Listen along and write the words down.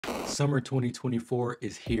Summer 2024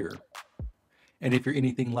 is here. And if you're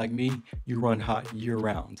anything like me, you run hot year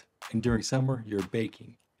round. And during summer, you're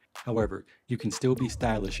baking. However, you can still be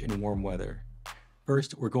stylish in warm weather.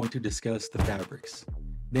 First, we're going to discuss the fabrics.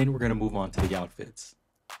 Then we're going to move on to the outfits.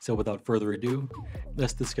 So without further ado,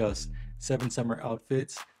 let's discuss 7 summer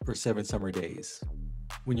outfits for 7 summer days.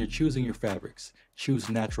 When you're choosing your fabrics, choose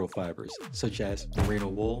natural fibers such as merino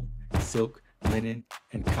wool, silk, linen,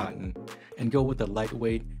 and cotton, and go with a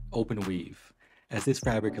lightweight, open weave, as this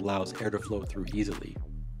fabric allows air to flow through easily.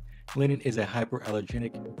 Linen is a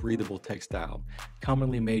hypoallergenic, breathable textile,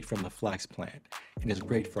 commonly made from the flax plant, and is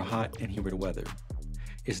great for hot and humid weather.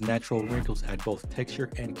 Its natural wrinkles add both texture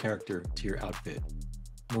and character to your outfit.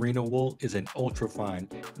 Merino wool is an ultra-fine,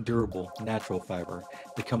 durable, natural fiber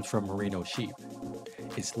that comes from merino sheep.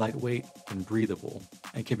 It's lightweight and breathable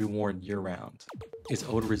and can be worn year-round. It's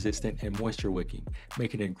odor-resistant and moisture-wicking,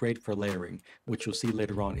 making it great for layering, which you'll see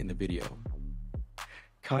later on in the video.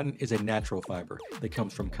 Cotton is a natural fiber that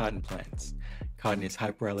comes from cotton plants. Cotton is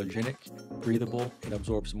hypoallergenic, breathable, and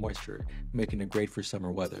absorbs moisture, making it great for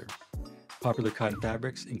summer weather. Popular cotton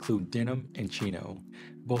fabrics include denim and chino,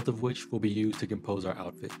 both of which will be used to compose our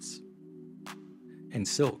outfits. And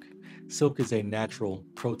silk. Silk is a natural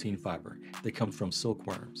protein fiber that comes from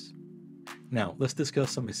silkworms. Now, let's discuss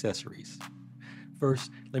some accessories. First,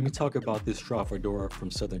 let me talk about this straw fedora from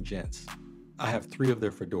Southern Gents. I have 3 of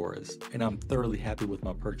their fedoras, and I'm thoroughly happy with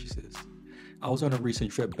my purchases. I was on a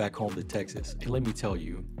recent trip back home to Texas, and let me tell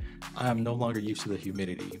you, I am no longer used to the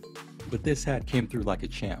humidity. But this hat came through like a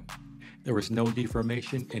champ. There was no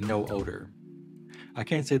deformation and no odor. I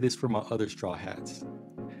can't say this for my other straw hats.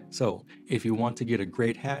 So, if you want to get a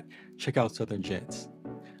great hat, check out Southern Gents.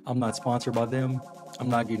 I'm not sponsored by them, I'm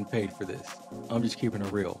not getting paid for this. I'm just keeping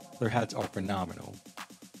it real. Their hats are phenomenal.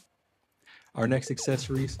 Our next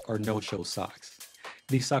accessories are no-show socks.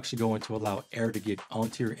 These socks are going to allow air to get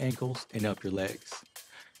onto your ankles and up your legs.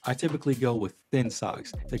 I typically go with thin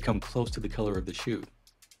socks that come close to the color of the shoe,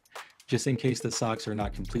 just in case the socks are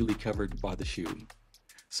not completely covered by the shoe.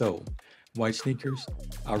 So, white sneakers,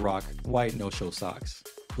 I rock white no-show socks.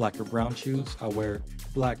 Black or brown shoes, I wear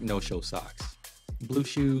black no-show socks. Blue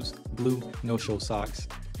shoes, blue no-show socks,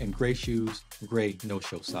 and gray shoes, gray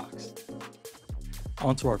no-show socks.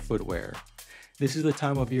 Onto our footwear. This is the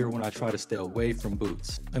time of year when I try to stay away from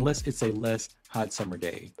boots, unless it's a less hot summer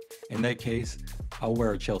day. In that case, I'll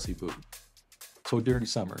wear a Chelsea boot. So during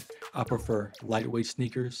summer, I prefer lightweight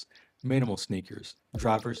sneakers, minimal sneakers,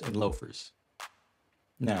 drivers, and loafers.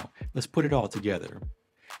 Now, let's put it all together.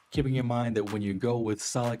 Keeping in mind that when you go with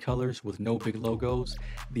solid colors with no big logos,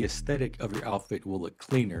 the aesthetic of your outfit will look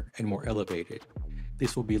cleaner and more elevated.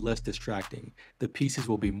 This will be less distracting. The pieces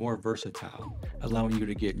will be more versatile, allowing you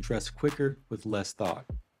to get dressed quicker with less thought.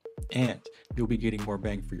 And you'll be getting more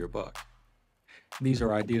bang for your buck. These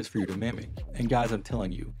are ideas for you to mimic. And guys, I'm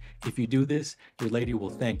telling you, if you do this, your lady will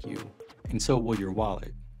thank you, and so will your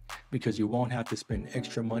wallet, because you won't have to spend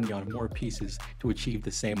extra money on more pieces to achieve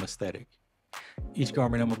the same aesthetic. Each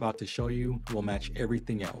garment I'm about to show you will match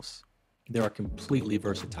everything else. They are completely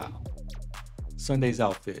versatile. Sunday's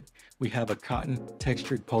outfit, we have a cotton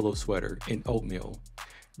textured polo sweater in oatmeal,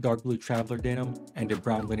 dark blue traveler denim, and a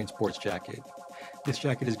brown linen sports jacket. This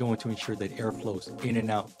jacket is going to ensure that air flows in and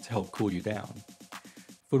out to help cool you down.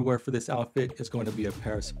 Footwear for this outfit is going to be a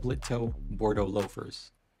pair of split-toe Bordeaux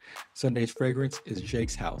loafers. Sunday's fragrance is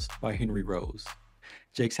Jake's House by Henry Rose.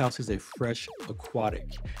 Jake's House is a fresh aquatic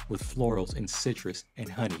with florals and citrus and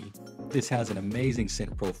honey. This has an amazing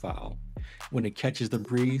scent profile. When it catches the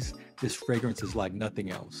breeze, this fragrance is like nothing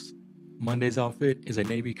else. Monday's outfit is a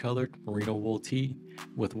navy colored merino wool tee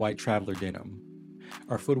with white traveler denim.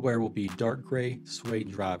 Our footwear will be dark gray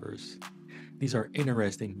suede drivers. These are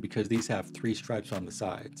interesting because these have 3 stripes on the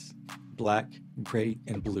sides: black, gray,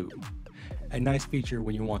 and blue. A nice feature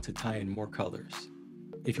when you want to tie in more colors.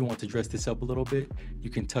 If you want to dress this up a little bit,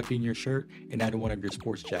 you can tuck in your shirt and add one of your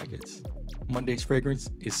sports jackets. Monday's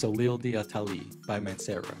fragrance is Soleil d'Italie by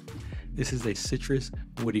Mancera. This is a citrus,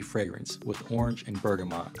 woody fragrance with orange and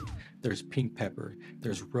bergamot. There's pink pepper,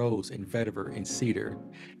 there's rose and vetiver and cedar.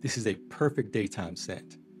 This is a perfect daytime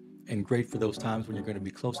scent, and great for those times when you're going to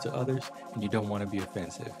be close to others and you don't want to be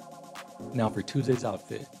offensive. Now for Tuesday's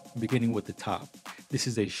outfit, beginning with the top. This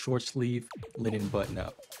is a short sleeve linen button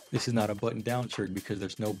up. This is not a button down shirt because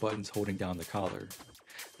there's no buttons holding down the collar.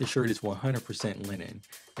 The shirt is 100% linen,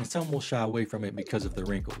 and some will shy away from it because of the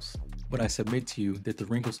wrinkles. But I submit to you that the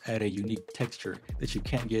wrinkles add a unique texture that you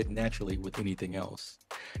can't get naturally with anything else.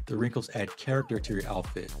 The wrinkles add character to your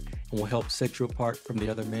outfit and will help set you apart from the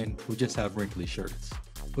other men who just have wrinkly shirts.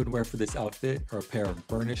 Footwear for this outfit are a pair of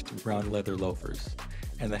burnished brown leather loafers.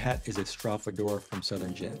 and the hat is a straw fedora from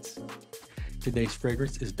Southern Gents. Today's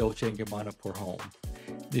fragrance is Dolce & Gabbana Pour Homme.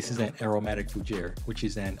 This is an aromatic fougere, which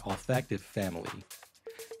is an olfactive family.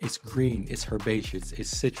 It's green, it's herbaceous, it's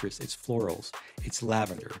citrus, it's florals, it's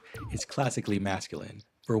lavender, it's classically masculine.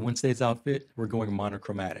 For Wednesday's outfit, we're going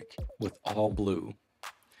monochromatic, with all blue.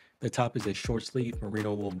 The top is a short sleeve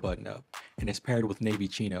merino wool button-up, and it's paired with navy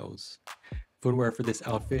chinos. Footwear for this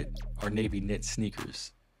outfit are navy knit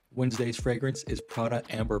sneakers. Wednesday's fragrance is Prada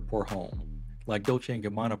Amber Pour Homme. Like Dolce &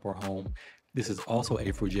 Gabbana Pour Homme, this is also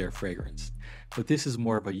a fougere fragrance, but this is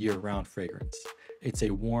more of a year-round fragrance. It's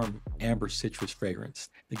a warm, amber citrus fragrance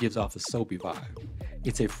that gives off a soapy vibe.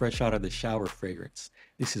 It's a fresh out of the shower fragrance.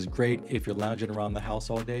 This is great if you're lounging around the house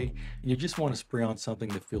all day and you just want to spray on something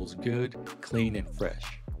that feels good, clean, and fresh.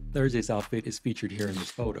 Thursday's outfit is featured here in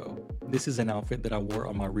this photo. This is an outfit that I wore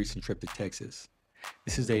on my recent trip to Texas.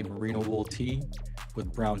 This is a merino wool tee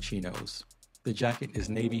with brown chinos. The jacket is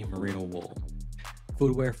navy merino wool.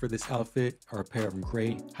 Footwear for this outfit are a pair of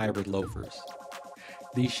gray hybrid loafers.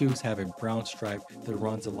 These shoes have a brown stripe that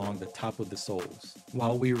runs along the top of the soles.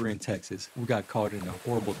 While we were in Texas, we got caught in a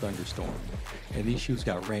horrible thunderstorm, and these shoes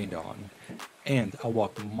got rained on. And I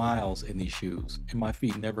walked miles in these shoes, and my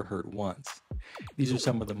feet never hurt once. These are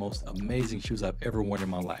some of the most amazing shoes I've ever worn in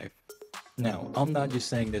my life. Now, I'm not just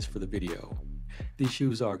saying this for the video. These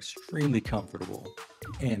shoes are extremely comfortable,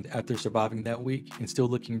 and after surviving that week and still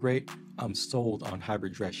looking great, I'm sold on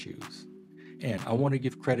hybrid dress shoes. And I want to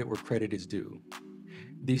give credit where credit is due.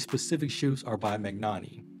 These specific shoes are by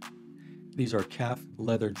Magnani. These are calf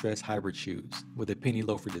leather dress hybrid shoes with a penny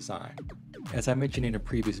loafer design. As I mentioned in a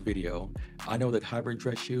previous video, I know that hybrid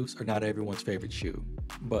dress shoes are not everyone's favorite shoe,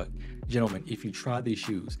 but gentlemen, if you try these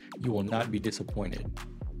shoes, you will not be disappointed.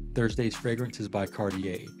 Thursday's fragrance is by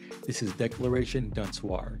Cartier. This is Declaration d'un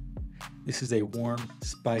Soir. This is a warm,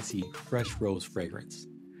 spicy, fresh rose fragrance.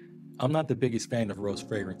 I'm not the biggest fan of rose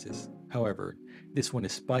fragrances. However, this one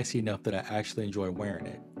is spicy enough that I actually enjoy wearing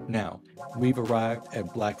it. Now, we've arrived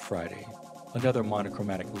at Black Friday, another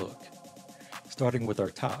monochromatic look. Starting with our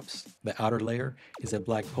tops, the outer layer is a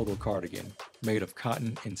black polo cardigan made of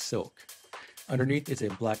cotton and silk. Underneath is a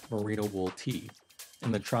black merino wool tee,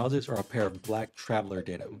 and the trousers are a pair of black traveler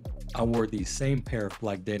denim. I wore these same pair of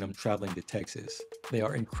black denim traveling to Texas. They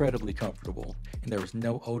are incredibly comfortable, and there is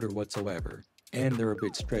no odor whatsoever, and they're a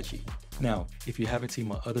bit stretchy. Now, if you haven't seen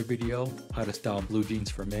my other video, how to style blue jeans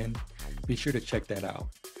for men, be sure to check that out.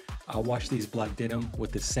 I washed these black denim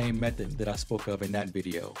with the same method that I spoke of in that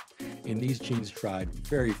video, and these jeans dried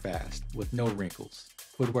very fast with no wrinkles.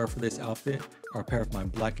 Footwear for this outfit are a pair of my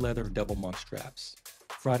black leather double monk straps.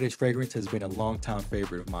 Friday's fragrance has been a long-time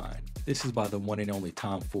favorite of mine. This is by the one and only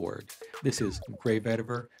Tom Ford. This is Grey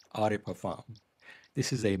Vetiver Eau de Parfum.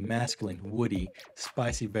 This is a masculine, woody,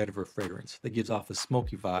 spicy vetiver fragrance that gives off a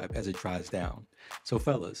smoky vibe as it dries down. So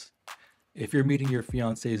fellas, if you're meeting your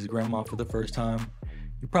fiance's grandma for the first time,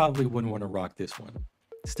 you probably wouldn't want to rock this one.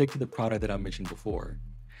 Stick to the product that I mentioned before.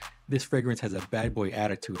 This fragrance has a bad boy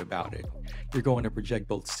attitude about it. You're going to project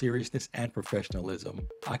both seriousness and professionalism.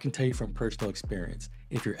 I can tell you from personal experience,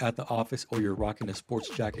 if you're at the office or you're rocking a sports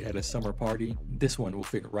jacket at a summer party, this one will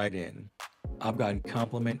fit right in. I've gotten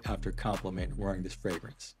compliment after compliment wearing this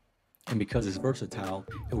fragrance. And because it's versatile,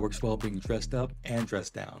 it works well being dressed up and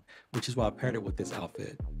dressed down, which is why I paired it with this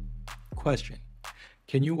outfit. Question: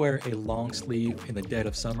 can you wear a long sleeve in the dead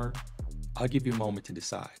of summer? I'll give you a moment to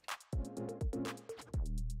decide.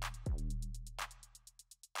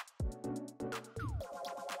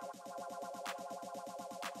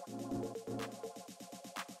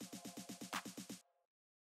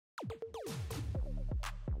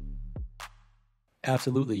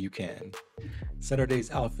 Absolutely you can.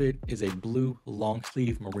 Saturday's outfit is a blue long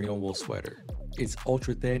sleeve merino wool sweater. It's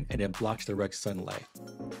ultra thin and it blocks direct sunlight.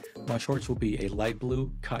 My shorts will be a light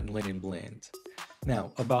blue cotton linen blend.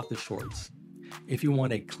 Now about the shorts. If you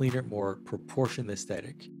want a cleaner, more proportioned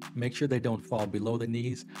aesthetic, make sure they don't fall below the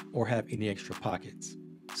knees or have any extra pockets.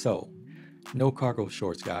 So, no cargo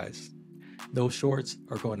shorts, guys. Those shorts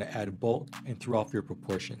are going to add bulk and throw off your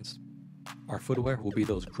proportions. Our footwear will be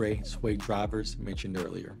those gray suede drivers mentioned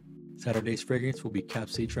earlier. Saturday's fragrance will be Cap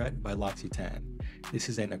Citrat by L'Occitane. This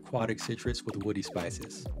is an aquatic citrus with woody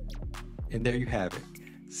spices. And there you have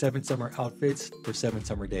it, 7 summer outfits for 7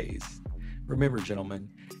 summer days. Remember gentlemen,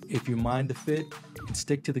 if you mind the fit and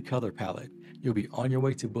stick to the color palette, you'll be on your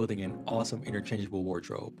way to building an awesome interchangeable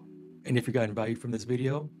wardrobe. And if you got value from this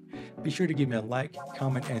video, be sure to give me a like,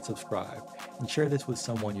 comment, and subscribe, and share this with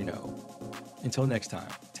someone you know. Until next time,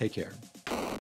 take care.